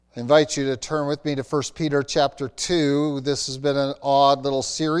I invite you to turn with me to 1 Peter chapter 2. This has been an odd little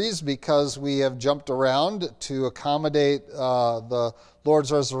series because we have jumped around to accommodate the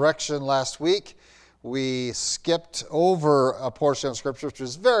Lord's resurrection last week. We skipped over a portion of Scripture which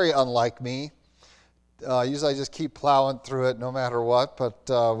is very unlike me. Usually I just keep plowing through it no matter what,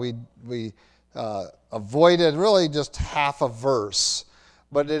 but we avoided really just half a verse.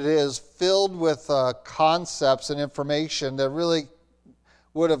 But it is filled with concepts and information that really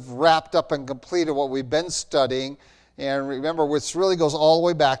would have wrapped up and completed what we've been studying. And remember, this really goes all the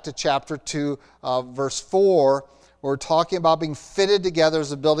way back to chapter 2, verse 4. We're talking about being fitted together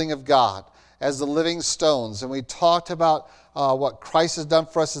as a building of God, as the living stones. And we talked about what Christ has done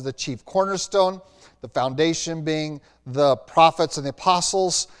for us as the chief cornerstone, the foundation being the prophets and the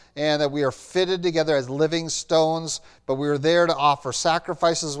apostles, and that we are fitted together as living stones, but we are there to offer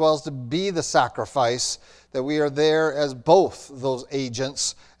sacrifice as well as to be the sacrifice, that we are there as both those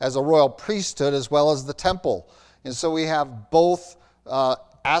agents, as a royal priesthood as well as the temple. And so we have both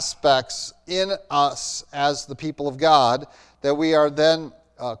aspects in us as the people of God that we are then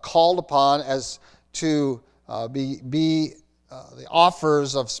called upon as to be the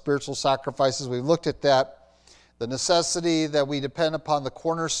offers of spiritual sacrifices. We've looked at that. The necessity that we depend upon the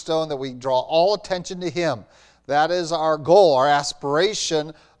cornerstone, that we draw all attention to Him. That is our goal, our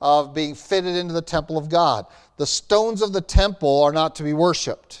aspiration of being fitted into the temple of God. The stones of the temple are not to be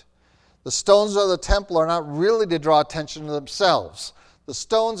worshipped. The stones of the temple are not really to draw attention to themselves. The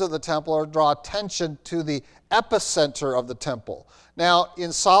stones of the temple are to draw attention to the epicenter of the temple. Now,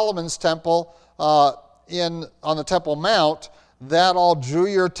 in Solomon's temple, on the Temple Mount, that all drew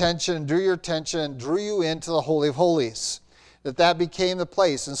your attention and drew you into the Holy of Holies. That became the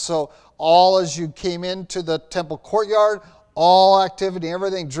place. And so all as you came into the temple courtyard, all activity,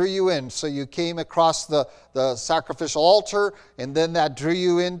 everything drew you in. So you came across the sacrificial altar, and then that drew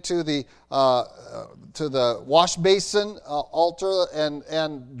you into the to the wash basin altar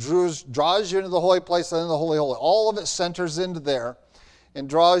and draws you into the holy place and then the Holy of Holies. All of it centers into there and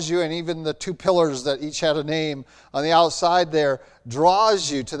draws you, and even the two pillars that each had a name on the outside there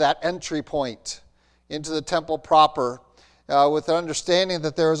draws you to that entry point into the temple proper, with the understanding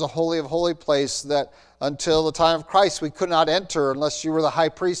that there is a Holy of Holy place that until the time of Christ we could not enter unless you were the high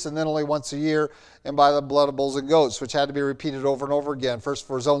priest, and then only once a year and by the blood of bulls and goats, which had to be repeated over and over again, first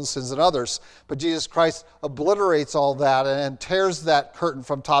for his own sins and others. But Jesus Christ obliterates all that and tears that curtain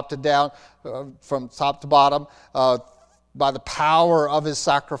from top to down, from top to bottom, by the power of his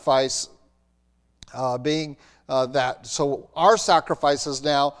sacrifice being that. So our sacrifices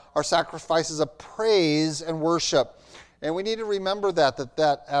now are sacrifices of praise and worship. And we need to remember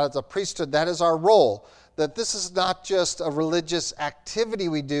that as a priesthood, that is our role. That this is not just a religious activity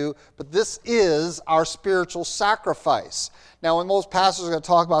we do, but this is our spiritual sacrifice. Now, when most pastors are going to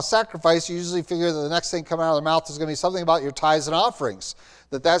talk about sacrifice, you usually figure that the next thing coming out of their mouth is going to be something about your tithes and offerings.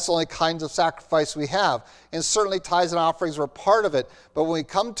 That's the only kinds of sacrifice we have. And certainly tithes and offerings were part of it. But when we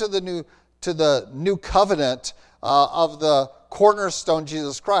come to the new covenant of the cornerstone,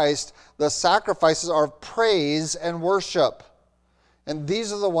 Jesus Christ, the sacrifices are of praise and worship. And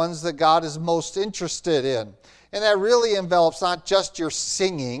these are the ones that God is most interested in. And that really envelops not just your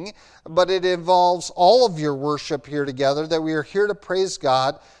singing, but it involves all of your worship here together, that we are here to praise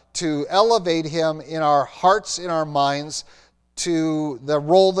God, to elevate Him in our hearts, in our minds, to the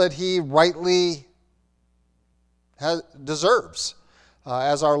role that He rightly deserves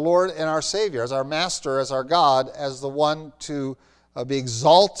as our Lord and our Savior, as our Master, as our God, as the one to be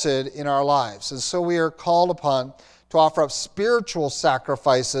exalted in our lives. And so we are called upon to offer up spiritual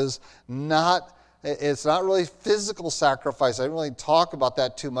sacrifices. It's not really physical sacrifice. I didn't really talk about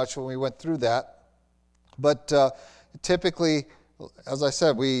that too much when we went through that. But typically, as I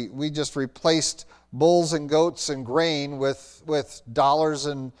said, we just replaced bulls and goats and grain with dollars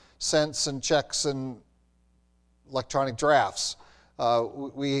and cents and checks and electronic drafts.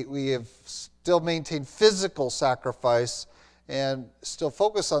 We have still maintained physical sacrifice and still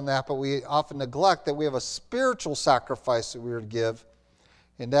focus on that, but we often neglect that we have a spiritual sacrifice that we are to give,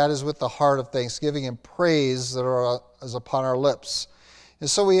 and that is with the heart of thanksgiving and praise that is upon our lips. And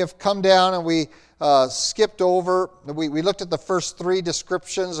so we have come down and we skipped over. We looked at the first three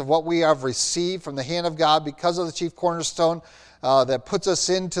descriptions of what we have received from the hand of God because of the chief cornerstone that puts us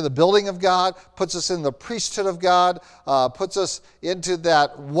into the building of God, puts us in the priesthood of God, puts us into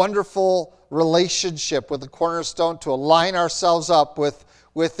that wonderful relationship with the cornerstone to align ourselves up with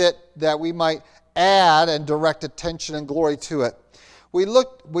it, that we might add and direct attention and glory to it.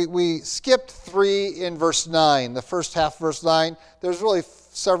 We skipped 3 in verse 9, the first half of verse 9. There's really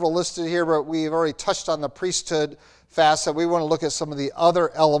several listed here, but we've already touched on the priesthood fast that we want to look at some of the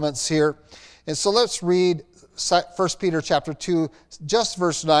other elements here. And so let's read 1 Peter chapter 2, just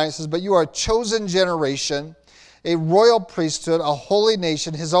verse 9. It says, "But you are a chosen generation, a royal priesthood, a holy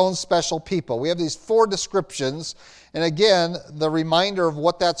nation, his own special people." We have these 4 descriptions. And again, the reminder of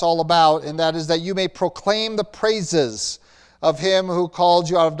what that's all about, and that is that you may proclaim the praises of him who called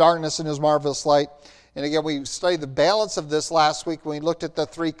you out of darkness in his marvelous light. And again, we studied the balance of this last week when we looked at the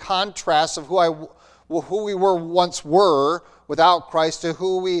 3 contrasts of who we once were without Christ to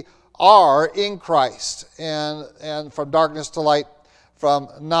who we are in Christ. And from darkness to light, from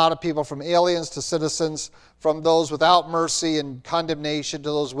not a people, from aliens to citizens, from those without mercy and condemnation to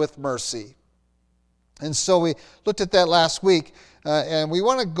those with mercy. And so we looked at that last week, and we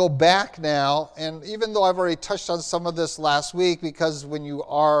want to go back now, and even though I've already touched on some of this last week, because when you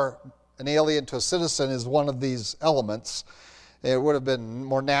are an alien to a citizen is one of these elements, it would have been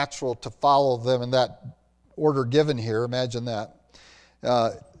more natural to follow them in that order given here. Imagine that.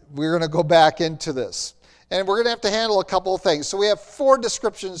 We're going to go back into this. And we're going to have to handle a couple of things. So we have 4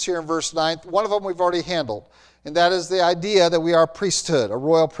 descriptions here in verse 9. One of them we've already handled, and that is the idea that we are a priesthood, a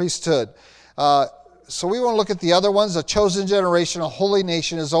royal priesthood. So we want to look at the other ones: a chosen generation, a holy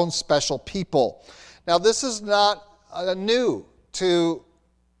nation, his own special people. Now this is not new to,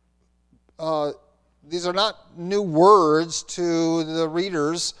 these are not new words to the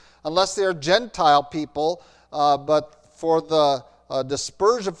readers unless they are Gentile people, but for the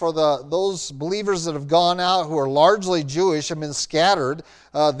dispersion, for those believers that have gone out who are largely Jewish and been scattered,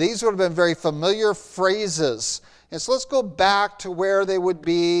 these would have been very familiar phrases. And so let's go back to where they would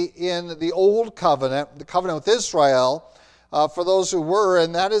be in the Old Covenant, the covenant with Israel, for those who were,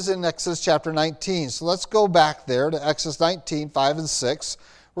 and that is in Exodus chapter 19. So let's go back there to Exodus 19, 5 and 6.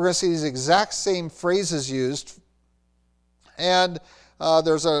 We're going to see these exact same phrases used. And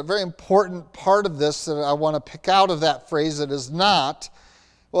there's a very important part of this that I want to pick out of that phrase that is not,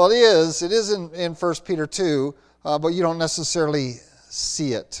 well, it is in 1 Peter 2, but you don't necessarily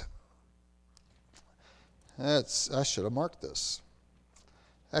see it. I should have marked this.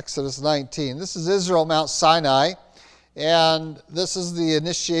 Exodus 19. This is Israel, Mount Sinai, and this is the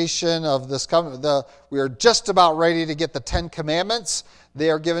initiation of this covenant. We are just about ready to get the 10 Commandments. They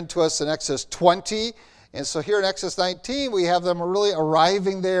are given to us in Exodus 20. And so here in Exodus 19, we have them really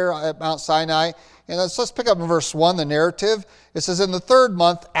arriving there at Mount Sinai. And let's pick up in verse 1, the narrative. It says, "In the 3rd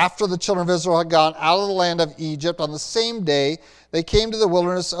month, after the children of Israel had gone out of the land of Egypt, on the same day they came to the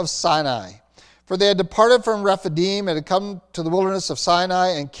wilderness of Sinai. For they had departed from Rephidim and had come to the wilderness of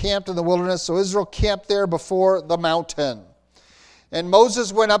Sinai and camped in the wilderness. So Israel camped there before the mountain. And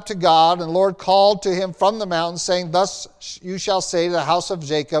Moses went up to God, and the Lord called to him from the mountain, saying, 'Thus you shall say to the house of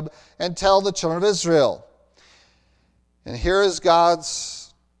Jacob, and tell the children of Israel.'" And here is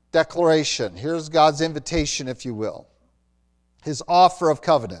God's declaration. Here's God's invitation, if you will. His offer of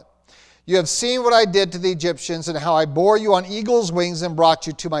covenant. "You have seen what I did to the Egyptians, and how I bore you on eagle's wings and brought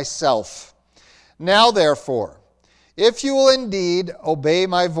you to myself. Now, therefore, if you will indeed obey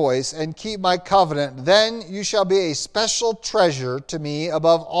my voice and keep my covenant, then you shall be a special treasure to me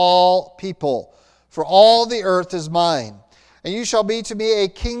above all people, for all the earth is mine. And you shall be to me a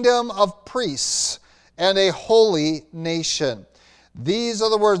kingdom of priests and a holy nation. These are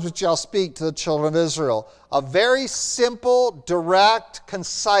the words which I'll speak to the children of Israel." A very simple, direct,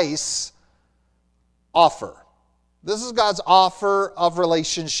 concise offer. This is God's offer of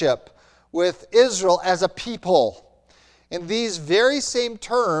relationship with Israel as a people. And these very same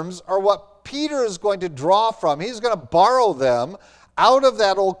terms are what Peter is going to draw from. He's going to borrow them out of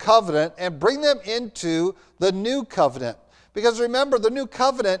that old covenant and bring them into the new covenant. Because remember, the new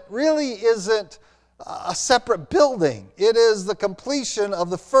covenant really isn't a separate building. It is the completion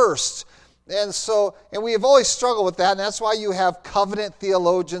of the first. And we have always struggled with that, and that's why you have covenant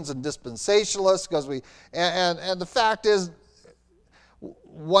theologians and dispensationalists, because and the fact is,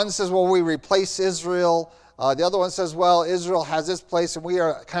 one says, well, we replace Israel. The other one says, well, Israel has its place and we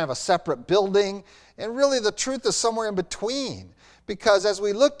are kind of a separate building. And really the truth is somewhere in between. Because as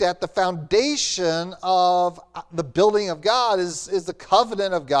we looked at, the foundation of the building of God is the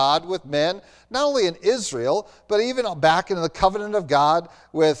covenant of God with men, not only in Israel, but even back into the covenant of God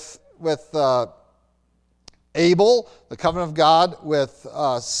with Abel, the covenant of God with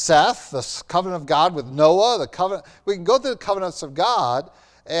Seth, the covenant of God with Noah, the covenant. We can go through the covenants of God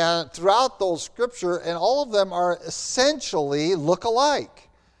and throughout those scripture, and all of them are essentially look alike.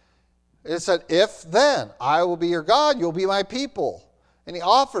 It said, "If then, I will be your God, you'll be my people." And he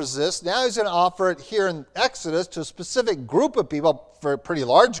offers this. Now he's going to offer it here in Exodus to a specific group of people, for a pretty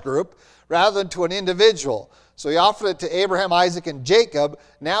large group, rather than to an individual. So he offered it to Abraham, Isaac, and Jacob.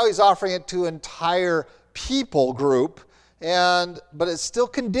 Now he's offering it to an entire people group, but it's still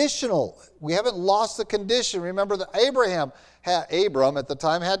conditional. We haven't lost the condition. Remember that Abram at the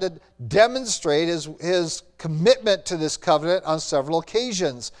time had to demonstrate his commitment to this covenant on several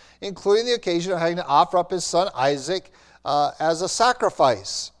occasions, including the occasion of having to offer up his son Isaac as a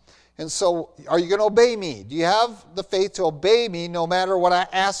sacrifice. And so, are you going to obey me? Do you have the faith to obey me no matter what I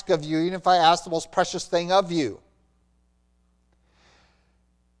ask of you, even if I ask the most precious thing of you?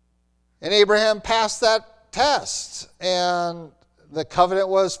 And Abraham passed that test, and the covenant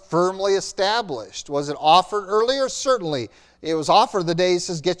was firmly established. Was it offered earlier? Certainly. It was offered the day he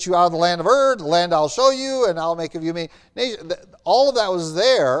says, get you out of the land of Ur, the land I'll show you, and I'll make of you a nation. All of that was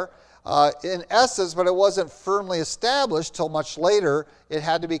there in essence, but it wasn't firmly established till much later. It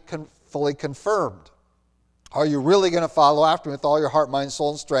had to be fully confirmed. Are you really going to follow after me with all your heart, mind, soul,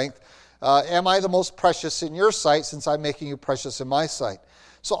 and strength? Am I the most precious in your sight, since I'm making you precious in my sight?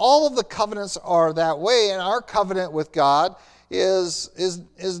 So all of the covenants are that way, and our covenant with God is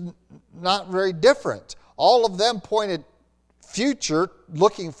not very different. All of them pointed future,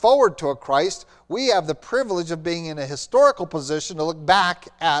 looking forward to a Christ. We have the privilege of being in a historical position to look back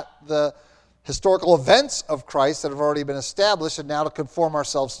at the historical events of Christ that have already been established and now to conform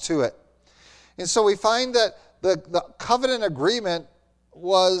ourselves to it. And so we find that the covenant agreement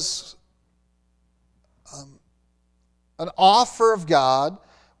was an offer of God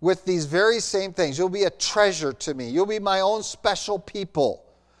with these very same things. You'll be a treasure to me. You'll be my own special people.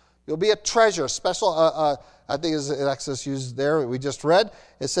 You'll be a treasure, special, I think it's Exodus used there, we just read.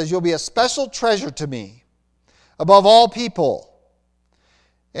 It says, you'll be a special treasure to me above all people.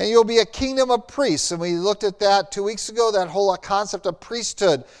 And you'll be a kingdom of priests. And we looked at that 2 weeks ago, that whole concept of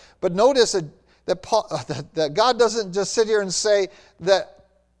priesthood. But notice that God doesn't just sit here and say that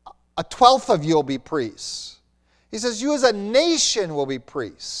a 12th of you will be priests. He says, you as a nation will be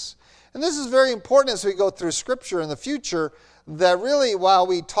priests. And this is very important as we go through Scripture in the future, that really, while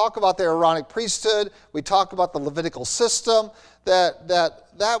we talk about the Aaronic priesthood, we talk about the Levitical system,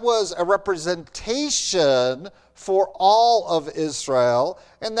 that was a representation for all of Israel.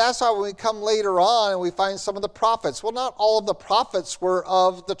 And that's why when we come later on and we find some of the prophets, well, not all of the prophets were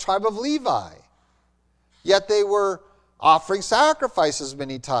of the tribe of Levi, yet they were offering sacrifices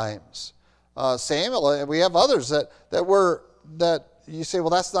many times. Samuel, and we have others that you say, well,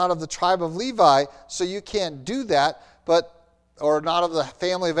 that's not of the tribe of Levi, so you can't do that, or not of the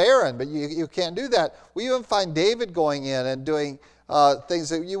family of Aaron, but you can't do that. We even find David going in and doing things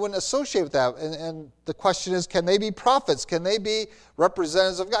that you wouldn't associate with that. And the question is, can they be prophets? Can they be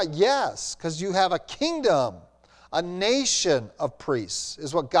representatives of God? Yes, because you have a kingdom, a nation of priests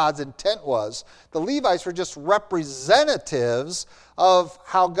is what God's intent was. The Levites were just representatives of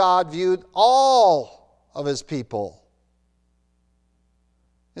how God viewed all of his people.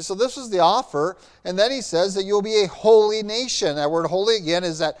 And so this was the offer. And then he says that you'll be a holy nation. That word holy again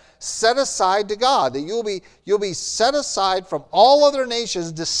is that set aside to God. That you'll be set aside from all other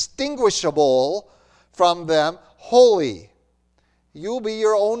nations, distinguishable from them, holy. You'll be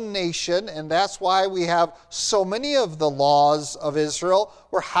your own nation, and that's why we have so many of the laws of Israel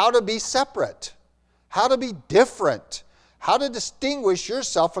were how to be separate, how to be different, how to distinguish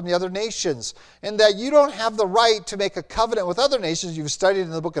yourself from the other nations, and that you don't have the right to make a covenant with other nations. You've studied in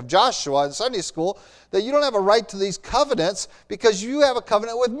the book of Joshua in Sunday school that you don't have a right to these covenants because you have a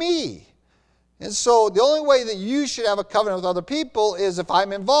covenant with me. And so the only way that you should have a covenant with other people is if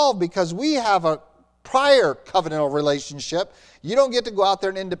I'm involved, because we have a prior covenantal relationship. You don't get to go out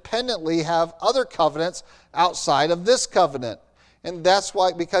there and independently have other covenants outside of this covenant. And that's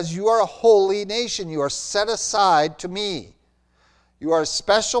why, because you are a holy nation. You are set aside to me. You are a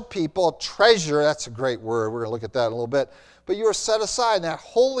special people, a treasure. That's a great word. We're going to look at that in a little bit. But you are set aside, and that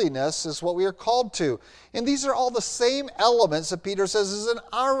holiness is what we are called to. And these are all the same elements that Peter says is in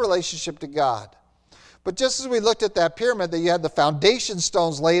our relationship to God. But just as we looked at that pyramid, that you had the foundation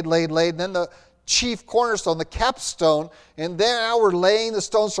stones laid, and then the chief cornerstone, the capstone, and then now we're laying the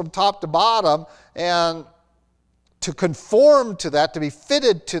stones from top to bottom, and to conform to that, to be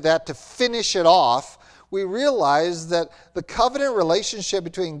fitted to that, to finish it off, we realize that the covenant relationship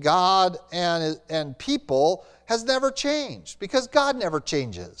between God and people has never changed, because God never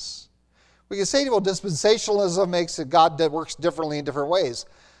changes. We can say, well, dispensationalism makes it God that works differently in different ways.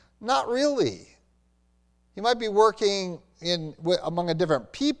 Not really. He might be working among a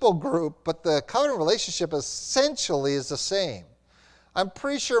different people group, but the covenant relationship essentially is the same. I'm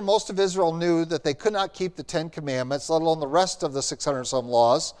pretty sure most of Israel knew that they could not keep the Ten Commandments, let alone the rest of the 600 some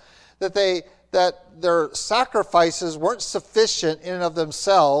laws, that their sacrifices weren't sufficient in and of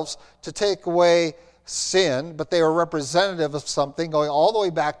themselves to take away sin, but they were representative of something going all the way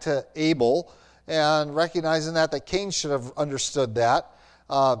back to Abel and recognizing that Cain should have understood that.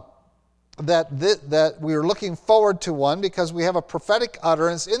 That we are looking forward to one because we have a prophetic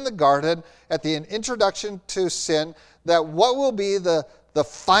utterance in the garden at the introduction to sin that what will be the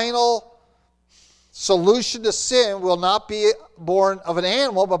final solution to sin will not be born of an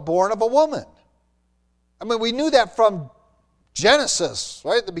animal but born of a woman. I mean, we knew that from Genesis,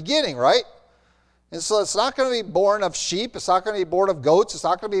 right at the beginning, right? And so it's not going to be born of sheep. It's not going to be born of goats. It's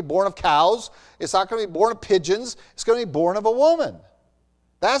not going to be born of cows. It's not going to be born of pigeons. It's going to be born of a woman.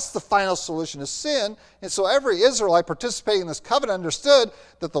 That's the final solution to sin. And so every Israelite participating in this covenant understood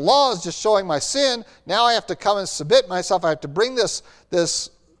that the law is just showing my sin. Now I have to come and submit myself. I have to bring this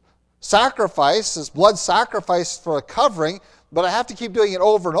sacrifice, this blood sacrifice for a covering, but I have to keep doing it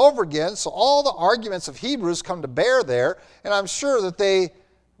over and over again. So all the arguments of Hebrews come to bear there, and I'm sure that they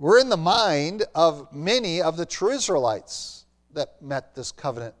were in the mind of many of the true Israelites that met this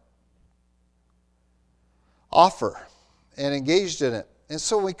covenant offer and engaged in it. And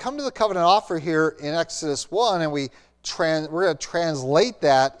so when we come to the covenant offer here in Exodus 1, and we're going to translate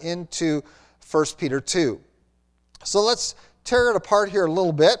that into 1 Peter 2. So let's tear it apart here a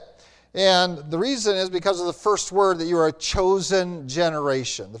little bit. And the reason is because of the first word, that you are a chosen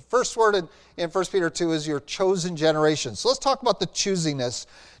generation. The first word in 1 Peter 2 is your chosen generation. So let's talk about the choosiness.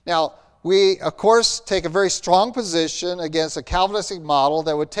 Now, we, of course, take a very strong position against a Calvinistic model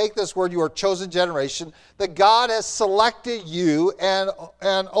that would take this word, you are chosen generation, that God has selected you and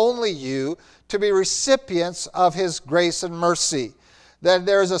only you to be recipients of His grace and mercy. That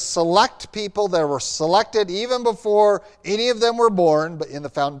there is a select people that were selected even before any of them were born, but in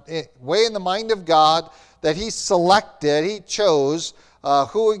the mind of God, that He selected, He chose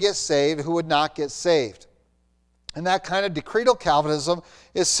who would get saved, who would not get saved. And that kind of decretal Calvinism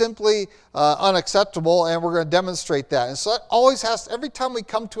is simply unacceptable, and we're going to demonstrate that. And so it always every time we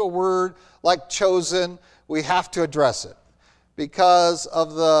come to a word like chosen, we have to address it because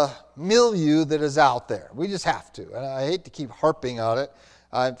of the milieu that is out there. We just have to. And I hate to keep harping on it.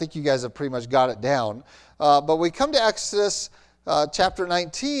 I think you guys have pretty much got it down. But we come to Exodus chapter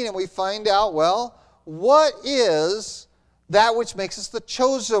 19, and we find out, well, what is that which makes us the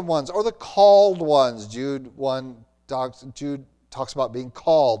chosen ones or the called ones? Jude talks about being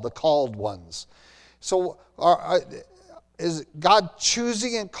called, the called ones. So is God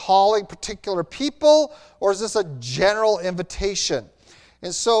choosing and calling particular people, or is this a general invitation?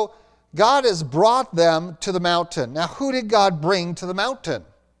 And so God has brought them to the mountain. Now, who did God bring to the mountain?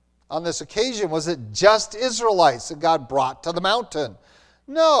 On this occasion, was it just Israelites that God brought to the mountain?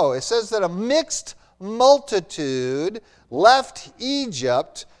 No, it says that a mixed multitude left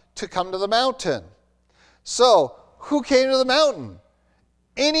Egypt to come to the mountain. So, who came to the mountain?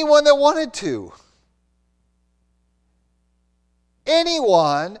 Anyone that wanted to.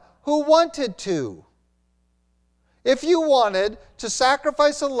 Anyone who wanted to. If you wanted to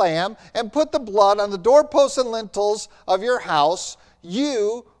sacrifice a lamb and put the blood on the doorposts and lintels of your house,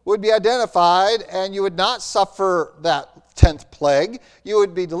 you would be identified and you would not suffer that 10th plague. You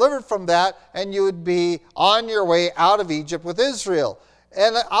would be delivered from that and you would be on your way out of Egypt with Israel.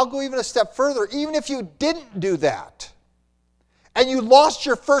 And I'll go even a step further. Even if you didn't do that and you lost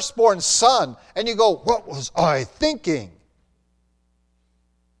your firstborn son and you go, what was I thinking?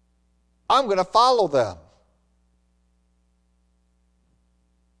 I'm going to follow them.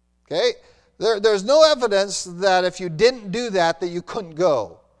 Okay? There's no evidence that if you didn't do that you couldn't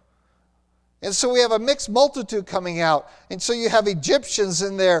go. And so we have a mixed multitude coming out. And so you have Egyptians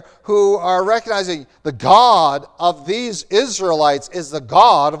in there who are recognizing the God of these Israelites is the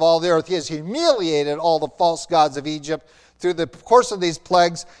God of all the earth. He has humiliated all the false gods of Egypt through the course of these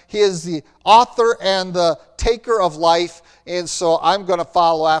plagues. He is the author and the taker of life. And so I'm going to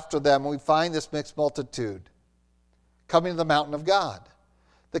follow after them. And we find this mixed multitude coming to the mountain of God.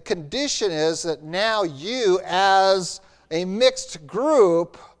 The condition is that now you, as a mixed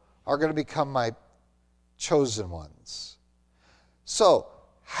group, are going to become my chosen ones. So,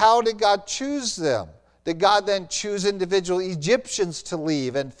 how did God choose them? Did God then choose individual Egyptians to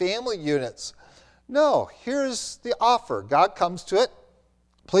leave and family units? No, here's the offer. God comes to it.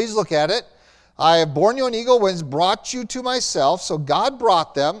 Please look at it. I have borne you on eagle wings, brought you to myself. So God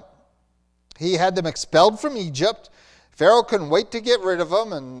brought them. He had them expelled from Egypt. Pharaoh couldn't wait to get rid of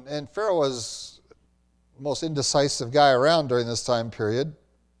them, and Pharaoh was the most indecisive guy around during this time period.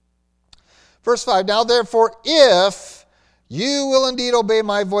 Verse 5, now therefore, if you will indeed obey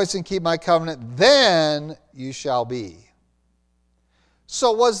my voice and keep my covenant, then you shall be.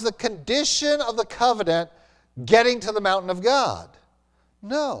 So was the condition of the covenant getting to the mountain of God?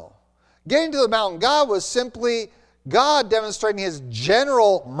 No. Getting to the mountain of God was simply God demonstrating his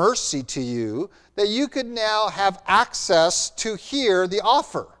general mercy to you, that you could now have access to hear the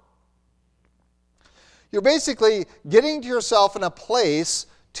offer. You're basically getting to yourself in a place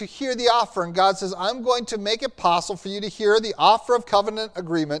to hear the offer. And God says, I'm going to make it possible for you to hear the offer of covenant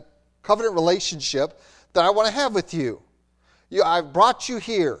agreement, covenant relationship that I want to have with you. I've brought you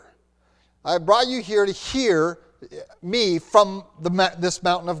here. I brought you here to hear me from this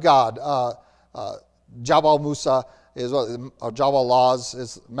mountain of God. Jabal Musa is Jabal Laws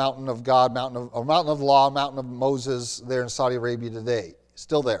is mountain of God, mountain of law, mountain of Moses there in Saudi Arabia today.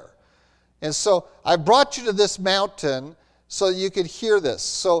 Still there. And so I brought you to this mountain so you could hear this.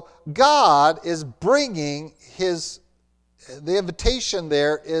 So God is bringing the invitation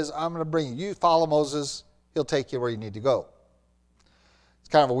there is, I'm going to bring you. You follow Moses, he'll take you where you need to go. It's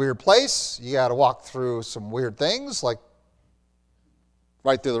kind of a weird place. You got to walk through some weird things, like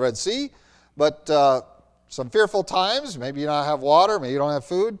right through the Red Sea. But some fearful times. Maybe you don't have water. Maybe you don't have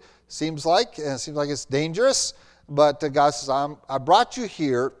food. Seems like it's dangerous. But God says, I brought you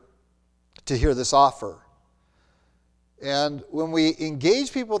here to hear this offer. And when we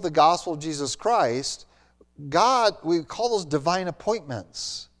engage people with the gospel of Jesus Christ, God, we call those divine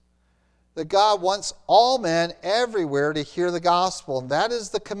appointments. That God wants all men everywhere to hear the gospel. And that is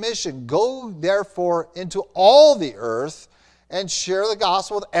the commission. Go, therefore, into all the earth and share the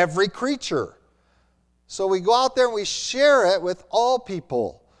gospel with every creature. So we go out there and we share it with all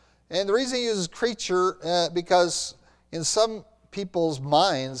people. And the reason he uses creature, because in some people's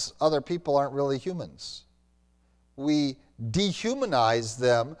minds, other people aren't really humans. We dehumanize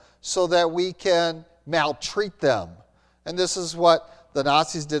them so that we can maltreat them. And this is what the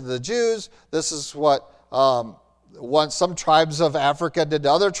Nazis did to the Jews. This is what some tribes of Africa did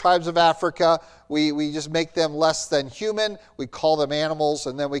to other tribes of Africa. We just make them less than human. We call them animals,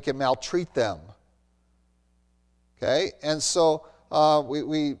 and then we can maltreat them. Okay? And so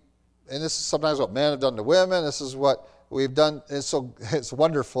and this is sometimes what men have done to women. This is what we've done. It's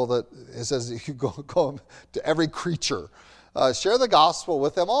wonderful that it says that you go to every creature. Share the gospel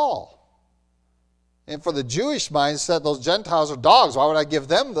with them all. And for the Jewish mindset, those Gentiles are dogs. Why would I give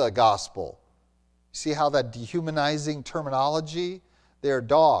them the gospel? See how that dehumanizing terminology? They're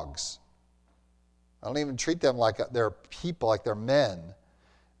dogs. I don't even treat them like they're people, like they're men.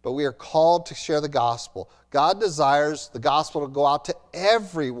 But we are called to share the gospel. God desires the gospel to go out to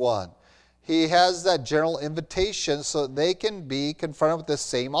everyone. He has that general invitation so that they can be confronted with the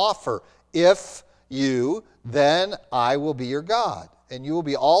same offer. If you, then I will be your God. And you will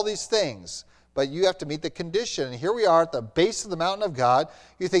be all these things. But you have to meet the condition. And here we are at the base of the mountain of God.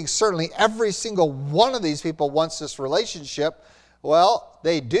 You think certainly every single one of these people wants this relationship. Well,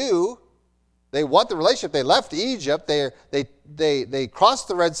 they do. They want the relationship. They left Egypt. They crossed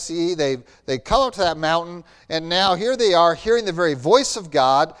the Red Sea. They come up to that mountain. And now here they are hearing the very voice of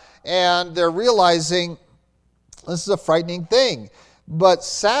God. And they're realizing this is a frightening thing. But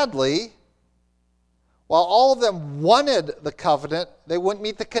sadly, while all of them wanted the covenant, they wouldn't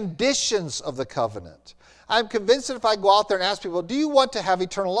meet the conditions of the covenant. I'm convinced that if I go out there and ask people, do you want to have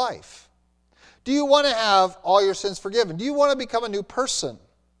eternal life? Do you want to have all your sins forgiven? Do you want to become a new person?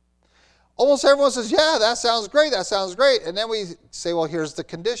 Almost everyone says, yeah, that sounds great, that sounds great. And then we say, well, here's the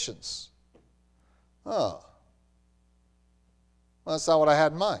conditions. Oh. Well, that's not what I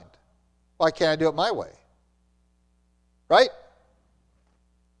had in mind. Why can't I do it my way? Right?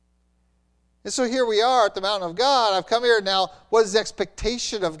 And so here we are at the mountain of God. I've come here now. What is the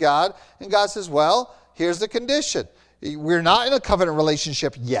expectation of God? And God says, well, here's the condition. We're not in a covenant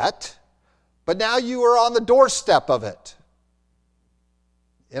relationship yet, but now you are on the doorstep of it.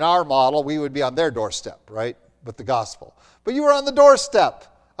 In our model, we would be on their doorstep, right, with the gospel. But you are on the doorstep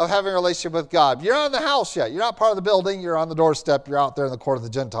of having a relationship with God. You're not in the house yet. You're not part of the building. You're on the doorstep. You're out there in the court of the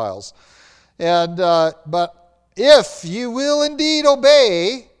Gentiles. And but if you will indeed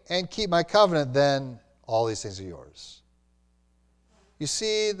obey and keep my covenant, then all these things are yours. You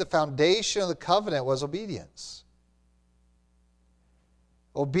see, the foundation of the covenant was obedience.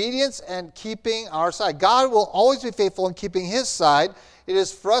 Obedience and keeping our side. God will always be faithful in keeping his side. It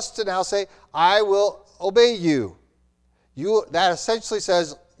is for us to now say, I will obey you. That essentially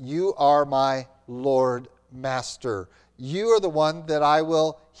says, you are my Lord, Master. You are the one that I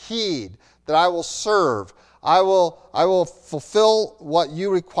will heed, that I will serve. I will fulfill what you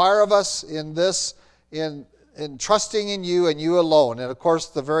require of us in this, in trusting in you and you alone. And of course,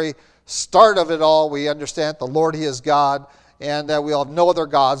 the very start of it all, we understand the Lord, he is God, and that we'll have no other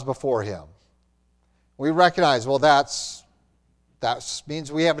gods before him. We recognize, well, that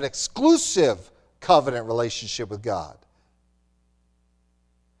means we have an exclusive covenant relationship with God.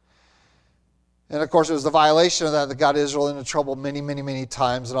 And of course, it was the violation of that got Israel into trouble many, many, many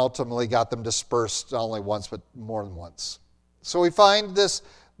times and ultimately got them dispersed not only once, but more than once. So we find this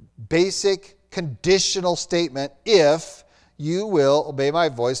basic conditional statement: if you will obey my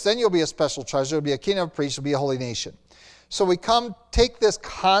voice, then you'll be a special treasure, you'll be a kingdom of priests, you'll be a holy nation. So we take this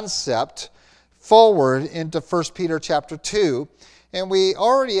concept forward into 1 Peter chapter 2, and we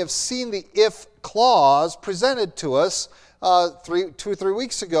already have seen the if clause presented to us 2 or 3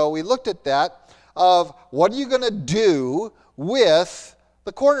 weeks ago. We looked at that of what are you going to do with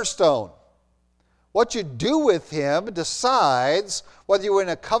the cornerstone. What you do with him decides whether you're in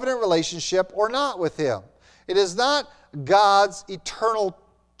a covenant relationship or not with him. It is not God's eternal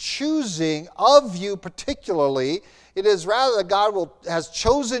choosing of you particularly. It is rather that God has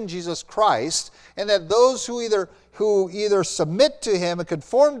chosen Jesus Christ, and that those who either submit to him and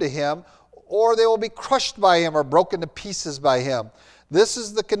conform to him, or they will be crushed by him or broken to pieces by him. This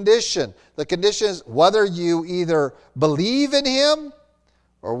is the condition. The condition is whether you either believe in him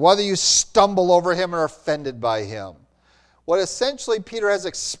or whether you stumble over him and are offended by him. What essentially Peter has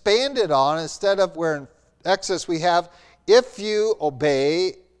expanded on, instead of where in Exodus we have, if you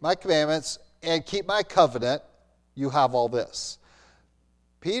obey my commandments and keep my covenant, you have all this.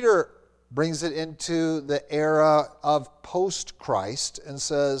 Peter brings it into the era of post-Christ and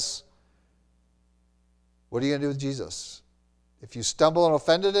says, what are you going to do with Jesus? If you stumble and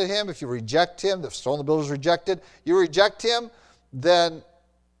offended at him, if you reject him, the stone the builders rejected, you reject him, then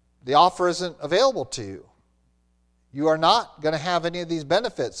the offer isn't available to you. You are not going to have any of these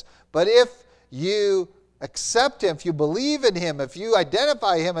benefits. But if you accept him, if you believe in him, if you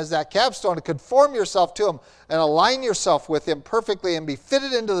identify him as that capstone and conform yourself to him and align yourself with him perfectly and be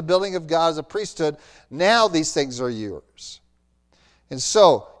fitted into the building of God as a priesthood, now these things are yours. And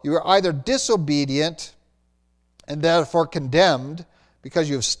so you are either disobedient and therefore condemned because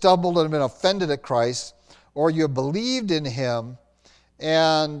you have stumbled and been offended at Christ, or you have believed in him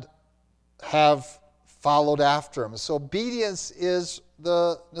and have followed after him. So obedience is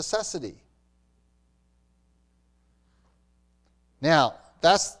the necessity. Now,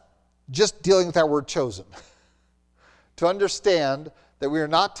 that's just dealing with that word chosen. To understand that we are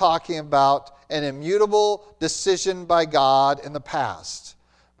not talking about an immutable decision by God in the past,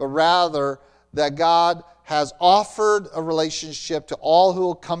 but rather that God has offered a relationship to all who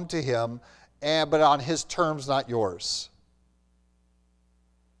will come to him, but on his terms, not yours.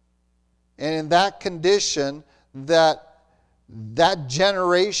 And in that condition, that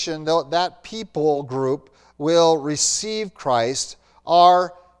generation, that people group will receive Christ,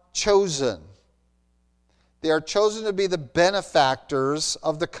 are chosen. They are chosen to be the benefactors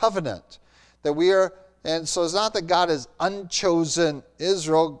of the covenant. And so it's not that God has unchosen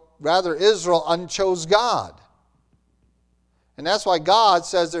Israel, rather Israel unchose God. And that's why God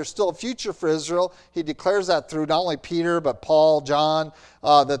says there's still a future for Israel. He declares that through not only Peter, but Paul, John,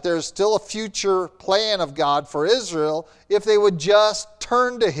 that there's still a future plan of God for Israel if they would just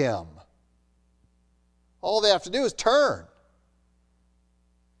turn to him. All they have to do is turn.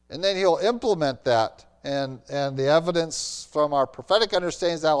 And then he'll implement that. And the evidence from our prophetic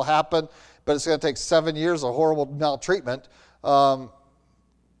understanding is that will happen, but it's going to take 7 years of horrible maltreatment of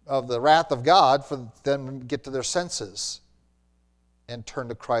the wrath of God for them to get to their senses and turn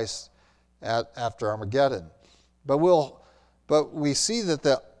to Christ after Armageddon. But we see that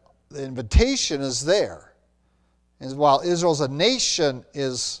the invitation is there. And while Israel as a nation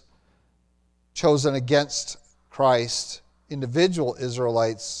is chosen against Christ, individual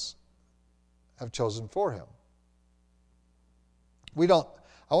Israelites have chosen for him.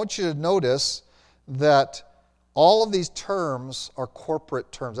 I want you to notice that all of these terms are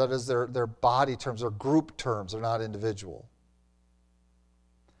corporate terms. That is, they're body terms, they're group terms, they're not individual.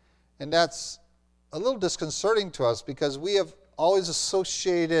 And that's a little disconcerting to us because we have always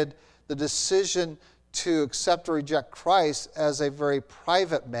associated the decision to accept or reject Christ as a very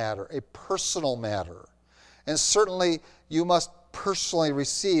private matter, a personal matter. And certainly you must personally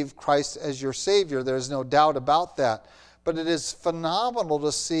receive Christ as your Savior. There's no doubt about that. But it is phenomenal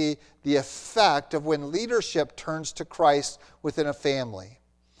to see the effect of when leadership turns to Christ within a family.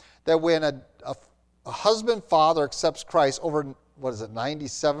 That when a husband, father accepts Christ over,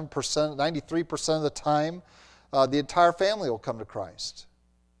 97%, 93% of the time, the entire family will come to Christ.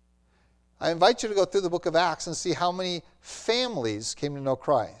 I invite you to go through the book of Acts and see how many families came to know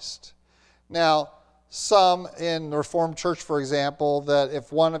Christ. Now, some in the Reformed Church, for example, that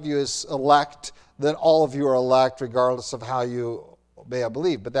if one of you is elect, then all of you are elect regardless of how you may have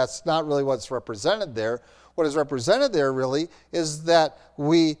believed. But that's not really what's represented there. What is represented there really is that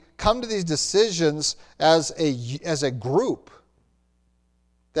we come to these decisions as a group.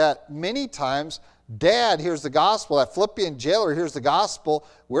 that many times Dad hears the gospel, that Philippian jailer hears the gospel.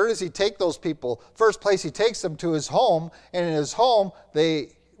 Where does he take those people? First place he takes them to his home, and in his home,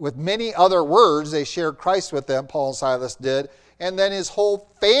 they, with many other words, they shared Christ with them, Paul and Silas did, and then his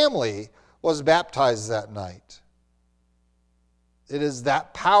whole family was baptized that night. It is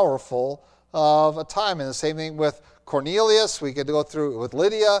that powerful of a time. And the same thing with Cornelius. We could go through with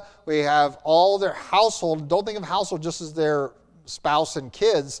Lydia. We have all their household. Don't think of household just as their spouse and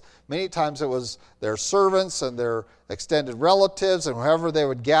kids. Many times it was their servants and their extended relatives and whoever they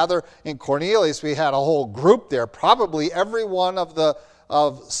would gather. In Cornelius, we had a whole group there. Probably every one of the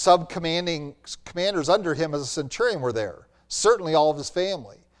commanders under him as a centurion were there. Certainly all of his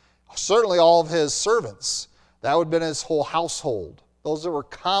family. Certainly all of his servants. That would have been his whole household. Those that were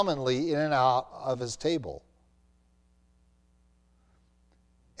commonly in and out of his table.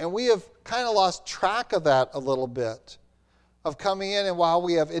 And we have kind of lost track of that a little bit, of coming in, and while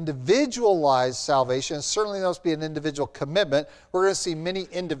we have individualized salvation, and certainly there must be an individual commitment, we're going to see many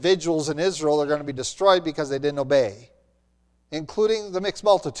individuals in Israel that are going to be destroyed because they didn't obey, including the mixed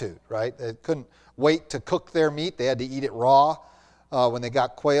multitude, right? They couldn't wait to cook their meat. They had to eat it raw when they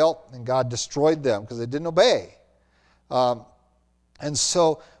got quail, and God destroyed them because they didn't obey. And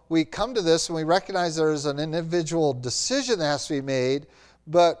so we come to this and we recognize there is an individual decision that has to be made,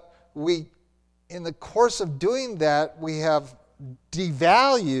 but in the course of doing that, we have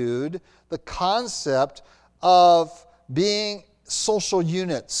devalued the concept of being social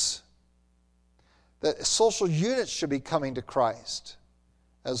units. That social units should be coming to Christ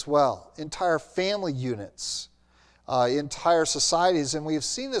as well. Entire family units, entire societies. And we've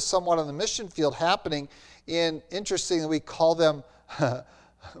seen this somewhat on the mission field happening in, interestingly, we call them,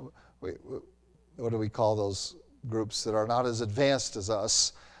 what do we call those groups that are not as advanced as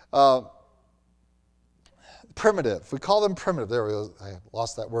us? Primitive. We call them primitive. There we go. I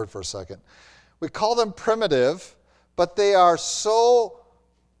lost that word for a second. We call them primitive, but they are so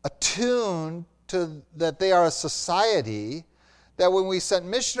attuned to that they are a society that when we sent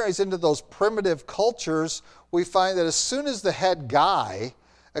missionaries into those primitive cultures, we find that as soon as the head guy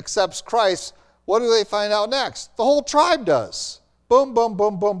accepts Christ, what do they find out next? The whole tribe does. Boom, boom,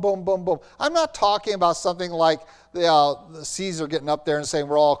 boom, boom, boom, boom, boom. I'm not talking about something like the Caesar getting up there and saying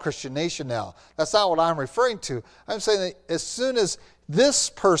we're all a Christian nation now. That's not what I'm referring to. I'm saying that as soon as this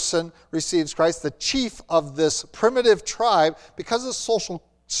person receives Christ, the chief of this primitive tribe, because of the social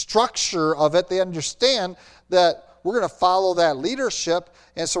structure of it, they understand that we're going to follow that leadership,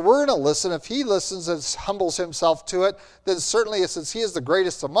 and so we're going to listen. If he listens and humbles himself to it, then certainly since he is the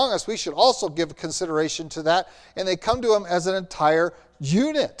greatest among us, we should also give consideration to that, and they come to him as an entire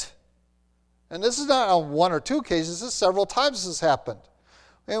unit. And this is not on one or two occasions, this is several times this has happened.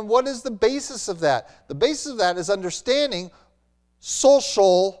 And what is the basis of that? The basis of that is understanding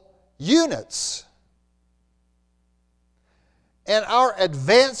social units. And our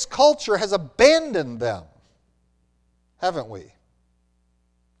advanced culture has abandoned them, haven't we?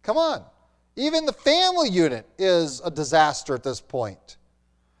 Come on. Even the family unit is a disaster at this point.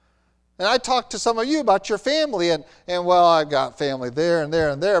 And I talked to some of you about your family, and well, I've got family there and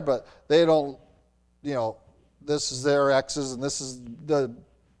there and there, but they don't, this is their exes and this is the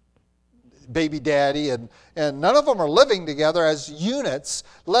baby daddy, and none of them are living together as units,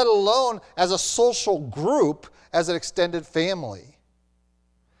 let alone as a social group, as an extended family.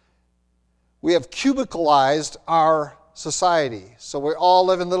 We have cubicalized our society, so we all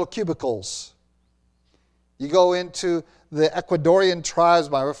live in little cubicles. You go into the Ecuadorian tribes.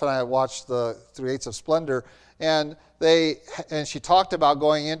 My wife and I watched the 3/8 of Splendor, and she talked about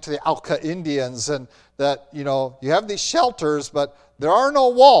going into the Auca Indians, and that you have these shelters, but there are no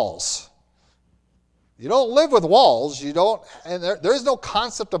walls. You don't live with walls. You don't, and there is no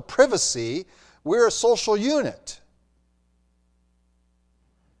concept of privacy. We're a social unit.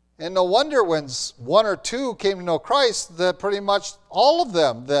 And no wonder when one or two came to know Christ, that pretty much all of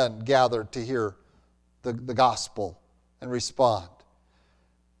them then gathered to hear the gospel and respond.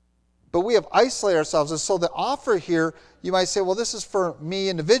 But we have isolated ourselves. And so the offer here, you might say, well, this is for me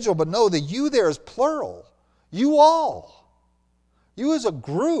individual. But no, the you there is plural. You all. You as a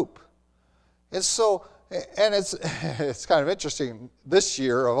group. And so, and it's kind of interesting this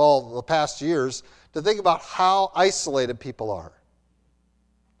year, of all the past years, to think about how isolated people are.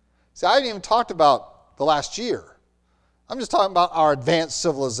 See, I haven't even talked about the last year. I'm just talking about our advanced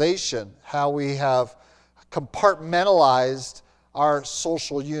civilization, how we have compartmentalized our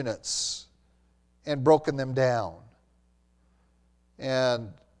social units and broken them down.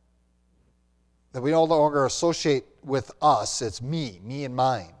 And that we no longer associate with us. It's me and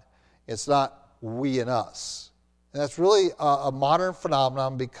mine. It's not we and us. And that's really a modern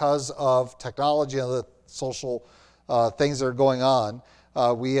phenomenon because of technology and the social things that are going on.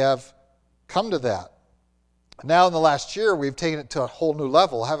 We have come to that. Now in the last year, we've taken it to a whole new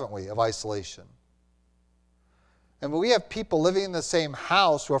level, haven't we, of isolation. And we have people living in the same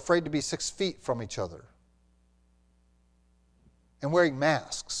house who are afraid to be 6 feet from each other and wearing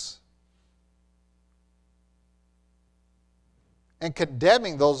masks and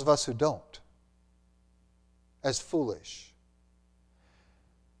condemning those of us who don't as foolish.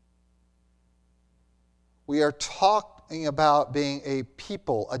 We are talking about being a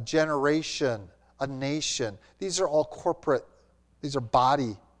people, a generation, a nation. These are all corporate, these are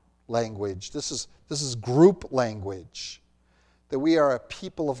body language. This is group language, that we are a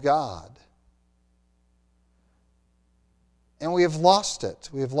people of God. And we have lost it.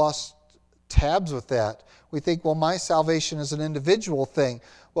 We have lost tabs with that. We think, well, my salvation is an individual thing.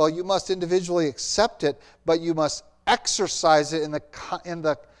 Well, you must individually accept it, but you must exercise it in the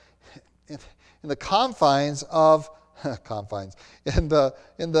confines of in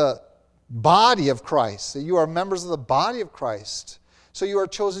the body of Christ. That you are members of the body of Christ. So you are a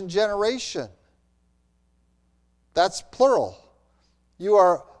chosen generation. That's plural. You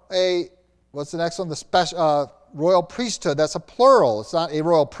are what's the next one? The special royal priesthood. That's a plural. It's not a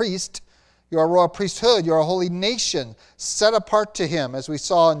royal priest. You are a royal priesthood. You are a holy nation set apart to Him, as we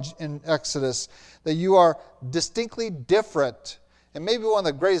saw in Exodus, that you are distinctly different. And maybe one of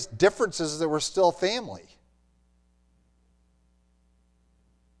the greatest differences is that we're still family.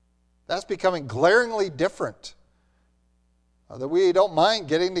 That's becoming glaringly different. That we don't mind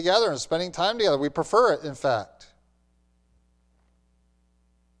getting together and spending time together. We prefer it, in fact.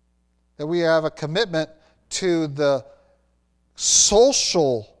 That we have a commitment to the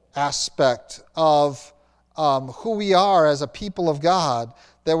social aspect of who we are as a people of God,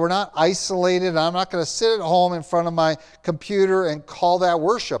 that we're not isolated. I'm not going to sit at home in front of my computer and call that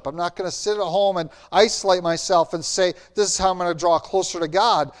worship. I'm not going to sit at home and isolate myself and say, this is how I'm going to draw closer to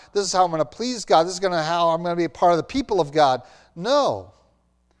God. This is how I'm going to please God. This is how I'm going to be a part of the people of God. No.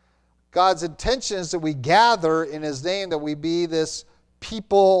 God's intention is that we gather in His name, that we be this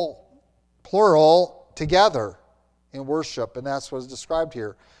people, plural, together in worship. And that's what is described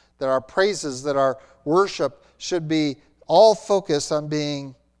here. That our praises, that our worship should be all focused on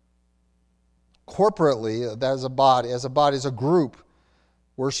being corporately, as a body, as a group,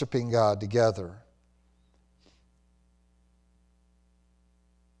 worshiping God together.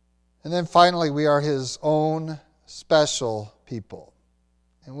 And then finally, we are His own special people.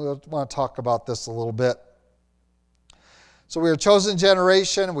 And we'll want to talk about this a little bit. So we are a chosen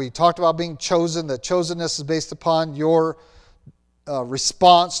generation. We talked about being chosen, that chosenness is based upon your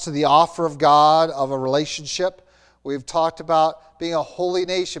response to the offer of God of a relationship. We've talked about being a holy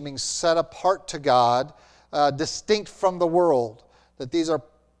nation, being set apart to God, distinct from the world, that these are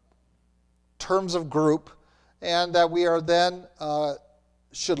terms of group, and that we are then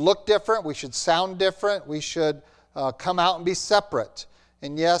should look different, we should sound different, we should come out and be separate.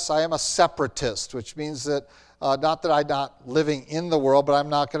 And yes, I am a separatist, which means that not that I'm not living in the world, but I'm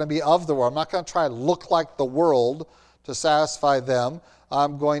not going to be of the world. I'm not going to try to look like the world to satisfy them.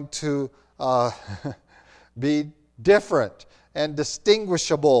 I'm going to be different and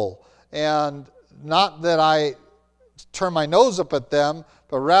distinguishable. And not that I turn my nose up at them,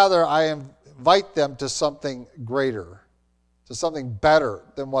 but rather I invite them to something greater, to something better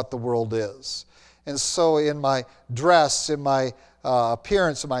than what the world is. And so in my dress, in my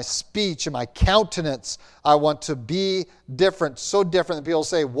appearance, in my speech, in my countenance, I want to be different, so different that people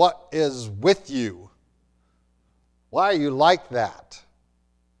say, what is with you? Why are you like that?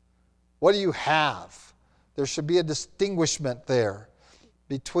 What do you have? There should be a distinguishment there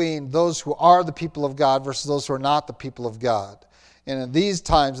between those who are the people of God versus those who are not the people of God. And in these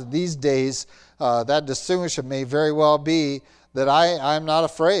times, in these days, that distinguishment may very well be that I'm not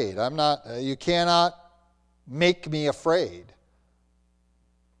afraid. You cannot make me afraid.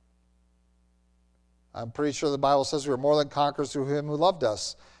 I'm pretty sure the Bible says we are more than conquerors through Him who loved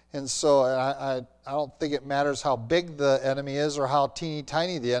us. And so I don't think it matters how big the enemy is or how teeny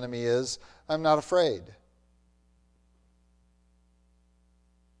tiny the enemy is. I'm not afraid.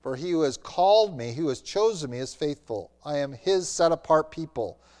 For He who has called me, who has chosen me, is faithful. I am His set apart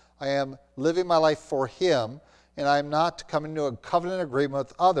people. I am living my life for Him, and I am not to come into a covenant agreement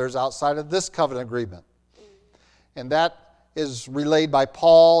with others outside of this covenant agreement. And that is relayed by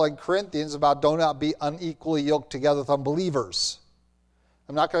Paul in Corinthians about do not be unequally yoked together with unbelievers.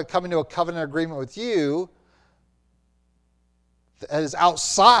 I'm not going to come into a covenant agreement with you that is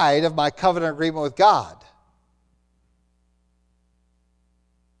outside of my covenant agreement with God.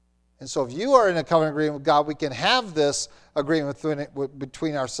 And so if you are in a covenant agreement with God, we can have this agreement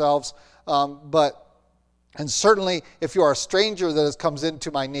between ourselves. And certainly, if you are a stranger that comes into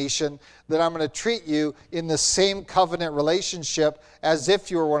my nation, then I'm going to treat you in the same covenant relationship as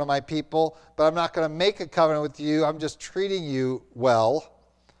if you were one of my people, but I'm not going to make a covenant with you. I'm just treating you well,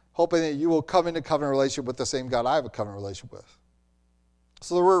 hoping that you will come into covenant relationship with the same God I have a covenant relationship with.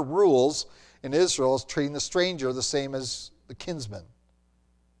 So there were rules in Israel as treating the stranger the same as the kinsman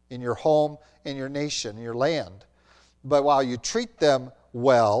in your home, in your nation, in your land. But while you treat them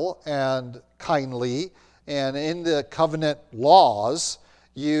well and kindly, and in the covenant laws,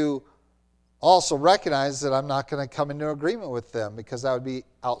 you also recognize that I'm not going to come into agreement with them because that would be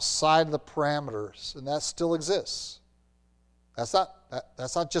outside the parameters, and that still exists. That's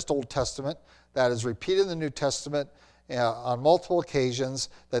not just Old Testament. That is repeated in the New Testament on multiple occasions,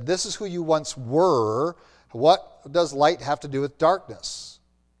 that this is who you once were. What does light have to do with darkness?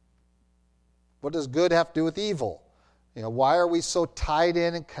 What does good have to do with evil? Why are we so tied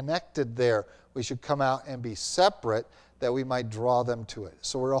in and connected there? We should come out and be separate that we might draw them to it.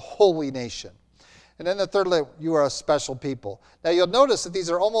 So we're a holy nation. And then the third, you are a special people. Now you'll notice that these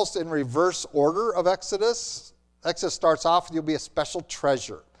are almost in reverse order of Exodus. Exodus starts off with you'll be a special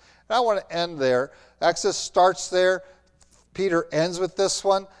treasure. And I want to end there. Exodus starts there. Peter ends with this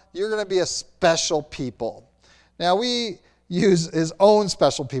one. You're going to be a special people. Now we use his own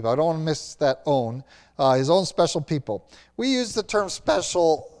special people. I don't want to miss that own. His own special people. We use the term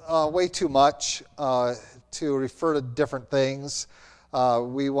special way too much to refer to different things.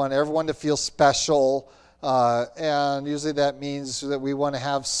 We want everyone to feel special, and usually that means that we want to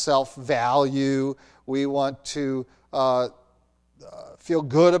have self-value. We want to feel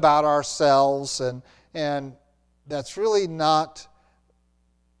good about ourselves, and that's really not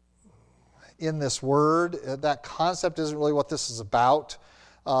in this word. That concept isn't really what this is about.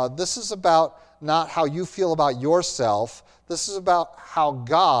 This is about not how you feel about yourself. This is about how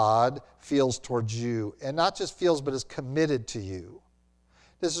God feels towards you, and not just feels, but is committed to you.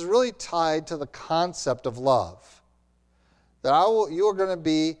 This is really tied to the concept of love. That you are going to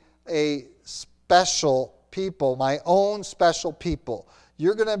be a special people, my own special people.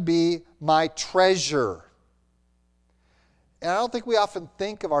 You're going to be my treasure. And I don't think we often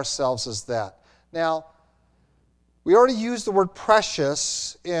think of ourselves as that. Now, we already used the word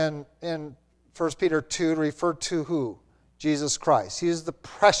precious in 1 Peter 2 to refer to who? Jesus Christ. He is the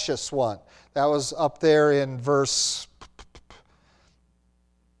precious one. That was up there in verse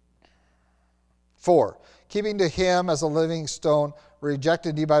 4. Keeping to him as a living stone, rejected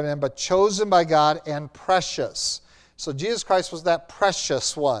indeed by men, but chosen by God and precious. So Jesus Christ was that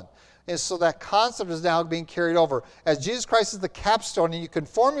precious one. And so that concept is now being carried over. As Jesus Christ is the capstone, and you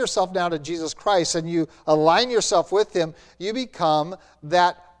conform yourself now to Jesus Christ, and you align yourself with him, you become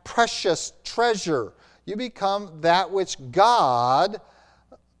that precious treasure. You become that which God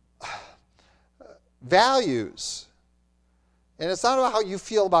values. And it's not about how you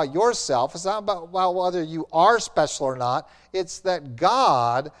feel about yourself. It's not about whether you are special or not. It's that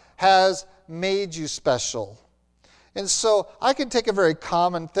God has made you special. And so I can take a very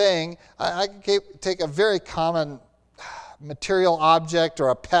common thing. I can take a very common material object or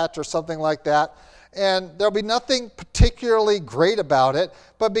a pet or something like that, and there'll be nothing particularly great about it,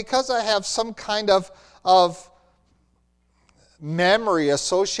 but because I have some kind of memory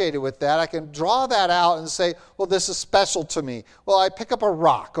associated with that, I can draw that out and say, well, this is special to me. Well, I pick up a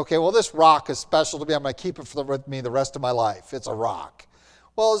rock. Okay, well, this rock is special to me. I'm going to keep it with me the rest of my life. It's a rock.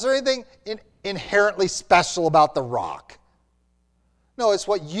 Well, is there anything inherently special about the rock? No, it's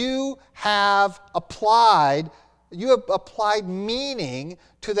what you have applied. You have applied meaning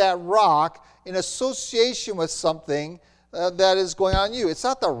to that rock in association with something that is going on in you. It's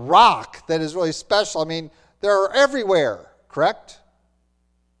not the rock that is really special. I mean, they're everywhere, correct?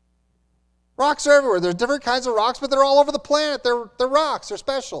 Rocks are everywhere. There's different kinds of rocks, but they're all over the planet. They're rocks. They're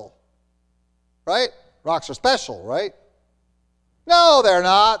special, right? Rocks are special, right? No, they're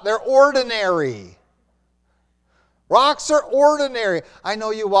not. They're ordinary. Rocks are ordinary. I know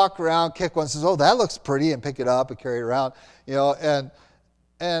you walk around, kick one, says, oh, that looks pretty, and pick it up and carry it around.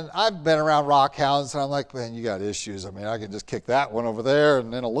 And I've been around rock hounds, and I'm like, man, you got issues. I mean, I can just kick that one over there,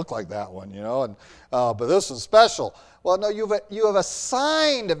 and then it'll look like that one, but this is special. Well, no, you have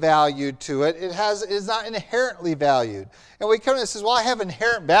assigned value to it. It is not inherently valued. And we come in and says, well, I have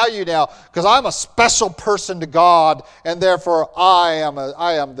inherent value now because I'm a special person to God, and therefore I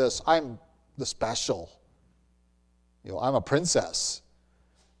am this. I'm the special. I'm a princess.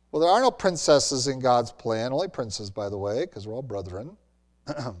 Well, there are no princesses in God's plan. Only princes, by the way, because we're all brethren.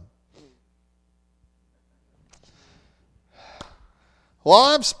 Well,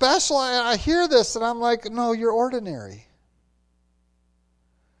 I'm special. I hear this and I'm like, no, you're ordinary.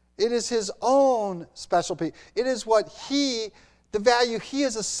 It is his own specialty. It is what the value he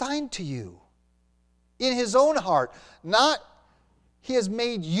has assigned to you in his own heart. Not he has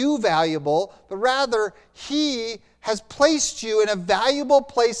made you valuable, but rather he has placed you in a valuable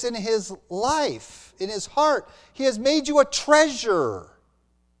place in his life, in his heart. He has made you a treasure.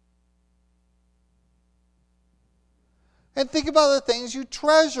 And think about the things you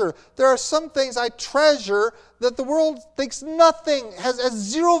treasure. There are some things I treasure that the world thinks nothing, has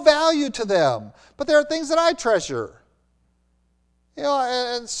zero value to them. But there are things that I treasure.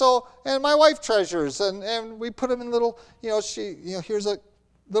 And my wife treasures, and we put them in little, here's a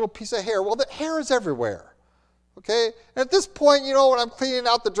little piece of hair. Well, the hair is everywhere. Okay? And at this point, when I'm cleaning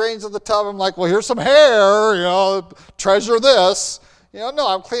out the drains of the tub, I'm like, well, here's some hair, treasure this. No,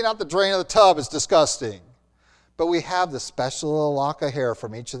 I'm cleaning out the drain of the tub. It's disgusting. But we have this special little lock of hair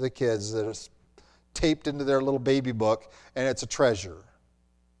from each of the kids that is taped into their little baby book, and it's a treasure.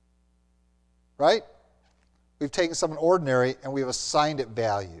 Right? We've taken something ordinary and we've assigned it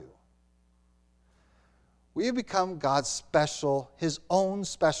value. We have become God's special, his own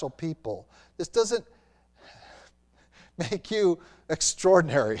special people. This doesn't make you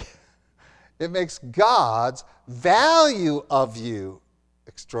extraordinary. It makes God's value of you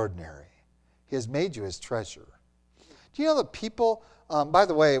extraordinary. He has made you his treasure. Do you know that people, by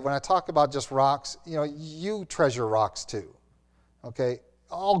the way, when I talk about just rocks, you treasure rocks too. Okay?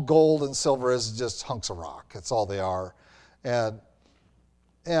 All gold and silver is just hunks of rock. That's all they are. And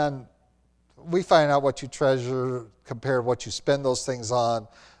we find out what you treasure compared to what you spend those things on.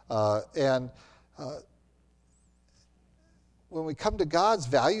 When we come to God's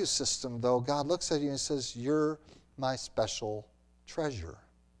value system, though, God looks at you and says, you're my special treasure.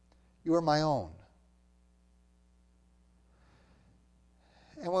 You are my own.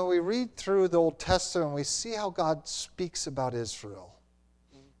 And when we read through the Old Testament, we see how God speaks about Israel.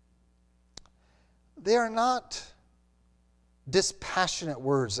 They are not dispassionate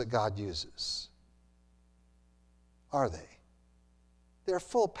words that God uses, are they? They're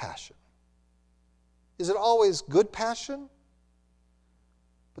full of passion. Is it always good passion?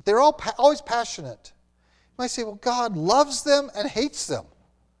 But they're always passionate. You might say, well, God loves them and hates them.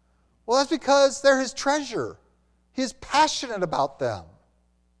 Well, that's because they're his treasure. He's passionate about them.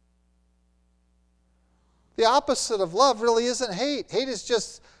 The opposite of love really isn't hate. Hate is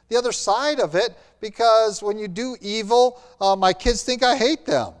just the other side of it, because when you do evil, my kids think I hate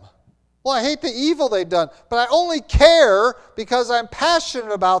them. Well, I hate the evil they've done, but I only care because I'm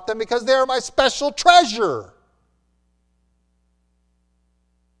passionate about them, because they are my special treasure.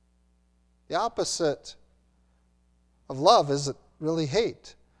 The opposite of love isn't really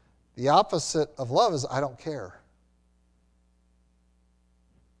hate. The opposite of love is I don't care.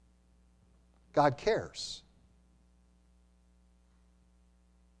 God cares.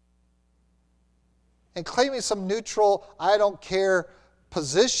 And claiming some neutral, I don't care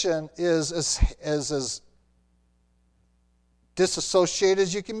position is as disassociated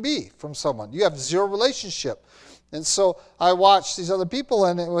as you can be from someone. You have zero relationship. And so I watch these other people,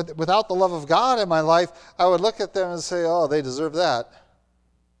 and without the love of God in my life, I would look at them and say, oh, they deserve that.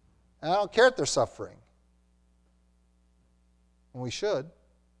 And I don't care if they're suffering. And we should,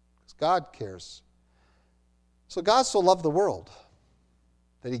 because God cares. So God so loved the world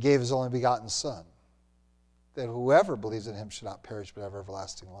that he gave his only begotten Son, that whoever believes in him should not perish but have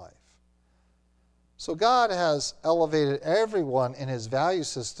everlasting life. So God has elevated everyone in his value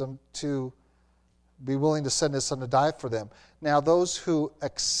system to be willing to send his Son to die for them. Now, those who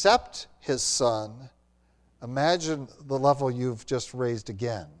accept his Son, imagine the level you've just raised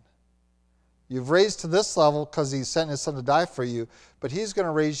again. You've raised to this level because he sent his Son to die for you, but he's going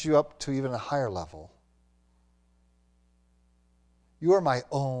to raise you up to even a higher level. You are my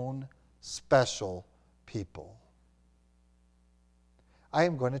own special people. I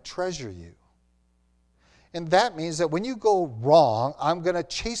am going to treasure you. And that means that when you go wrong, I'm going to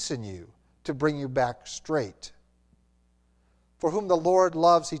chasten you to bring you back straight. For whom the Lord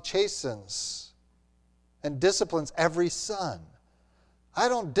loves, he chastens and disciplines every son. I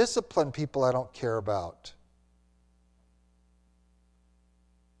don't discipline people I don't care about.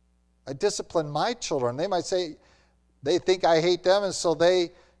 I discipline my children. They might say they think I hate them, and so they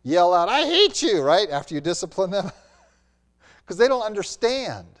yell out, I hate you, right, after you discipline them. Because they don't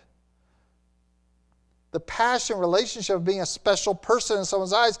understand. The passion relationship of being a special person in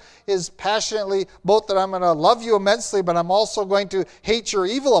someone's eyes is passionately both that I'm going to love you immensely, but I'm also going to hate your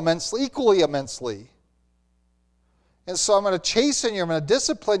evil immensely, equally immensely. And so I'm going to chasten you. I'm going to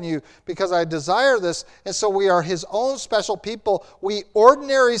discipline you because I desire this. And so we are his own special people. We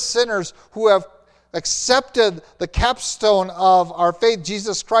ordinary sinners who have accepted the capstone of our faith,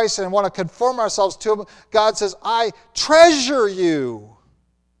 Jesus Christ, and want to conform ourselves to him. God says, I treasure you.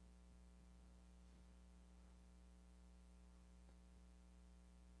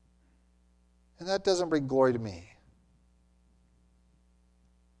 And that doesn't bring glory to me.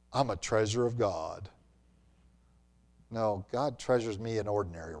 I'm a treasure of God. No, God treasures me an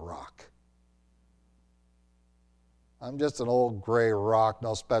ordinary rock. I'm just an old gray rock,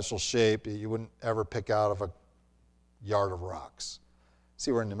 no special shape you wouldn't ever pick out of a yard of rocks.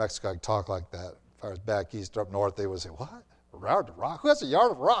 See, we're in New Mexico, I talk like that. If I was back east or up north, they would say, what? A yard of rocks? Who has a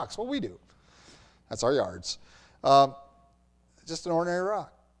yard of rocks? What do we do? That's our yards. Just an ordinary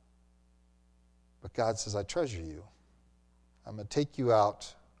rock. But God says, I treasure you. I'm going to take you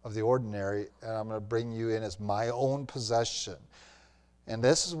out of the ordinary, and I'm going to bring you in as my own possession. And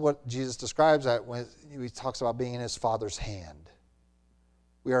this is what Jesus describes that when he talks about being in his Father's hand.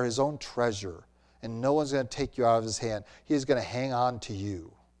 We are his own treasure, and no one's going to take you out of his hand. He is going to hang on to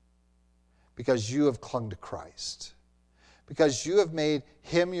you because you have clung to Christ. Because you have made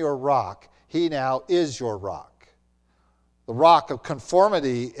him your rock, he now is your rock. The rock of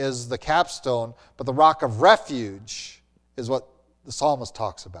conformity is the capstone, but the rock of refuge is what the psalmist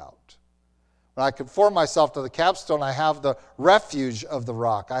talks about. When I conform myself to the capstone, I have the refuge of the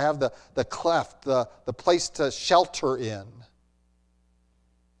rock. I have the cleft, the place to shelter in.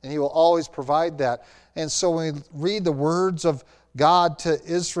 And he will always provide that. And so when we read the words of God to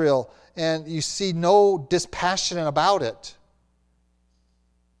Israel, and you see no dispassionate about it.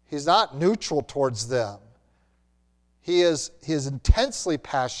 He's not neutral towards them. He is intensely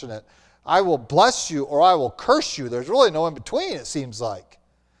passionate. I will bless you or I will curse you. There's really no in between, it seems like.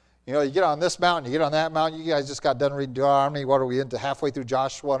 You know, you get on this mountain, you get on that mountain. You guys just got done reading Deuteronomy. What are we into? Halfway through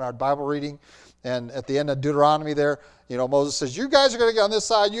Joshua in our Bible reading. And at the end of Deuteronomy there, you know, Moses says, you guys are going to get on this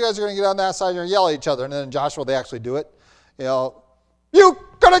side, you guys are going to get on that side, you're going to yell at each other. And then in Joshua, they actually do it. You know, you're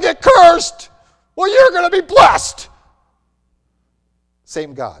going to get cursed. Well, you're going to be blessed.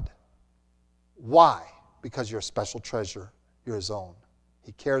 Same God. Why? Because you're a special treasure. You're his own.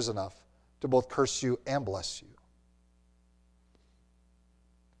 He cares enough to both curse you and bless you.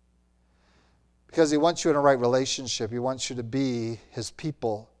 Because he wants you in a right relationship. He wants you to be his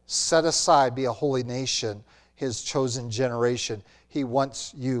people, set aside, be a holy nation, his chosen generation. He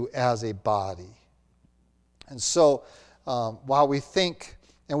wants you as a body. And so, while we think,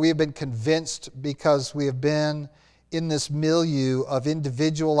 and we have been convinced because we have been in this milieu of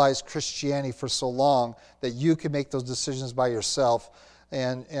individualized Christianity for so long, that you can make those decisions by yourself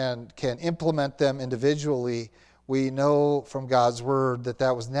and can implement them individually, we know from God's word that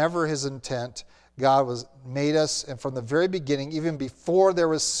that was never his intent. God made us, and from the very beginning, even before there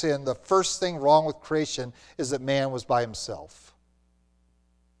was sin, the first thing wrong with creation is that man was by himself.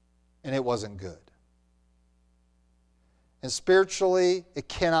 And it wasn't good. And spiritually, it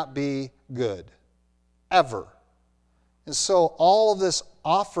cannot be good. Ever. And so all of this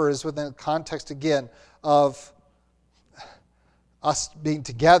offer is within the context, again, of us being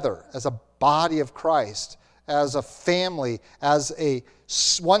together as a body of Christ, as a family, as a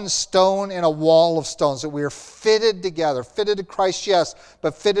one stone in a wall of stones, that we are fitted together, fitted to Christ, yes,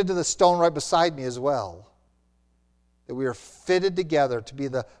 but fitted to the stone right beside me as well. That we are fitted together to be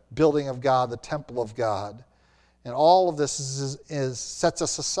the building of God, the temple of God. And all of this sets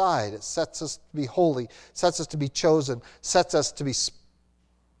us aside. It sets us to be holy, sets us to be chosen, sets us to be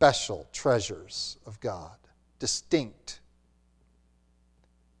special treasures of God, distinct.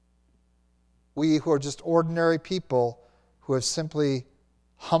 We who are just ordinary people who have simply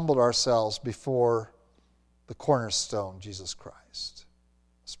humbled ourselves before the cornerstone, Jesus Christ.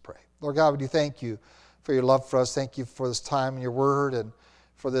 Let's pray. Lord God, would you thank you for your love for us. Thank you for this time in your word and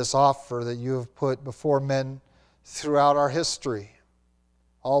for this offer that you have put before men throughout our history,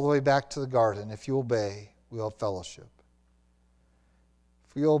 all the way back to the garden. If you obey, we'll have fellowship.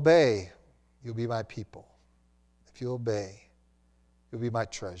 If you obey, you'll be my people. If you obey, you'll be my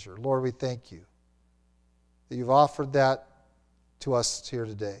treasure. Lord, we thank you that you've offered that to us here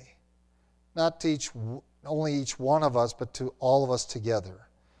today. Not to only each one of us, but to all of us together.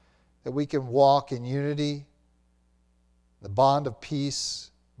 That we can walk in unity, the bond of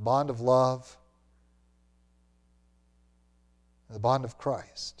peace, bond of love, the bond of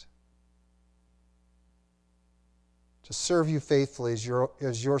Christ. To serve you faithfully as your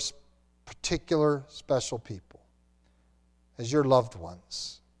particular special people, as your loved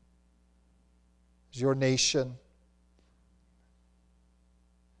ones, as your nation,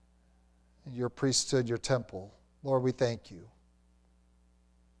 your priesthood, your temple. Lord, we thank you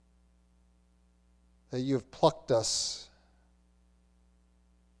that you have plucked us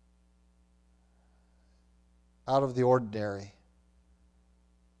out of the ordinary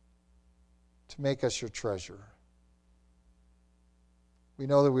to make us your treasure. We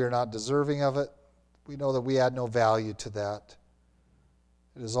know that we are not deserving of it. We know that we add no value to that.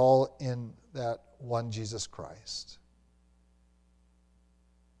 It is all in that one Jesus Christ.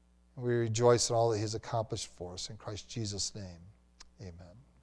 We rejoice in all that he has accomplished for us. In Christ Jesus' name, amen.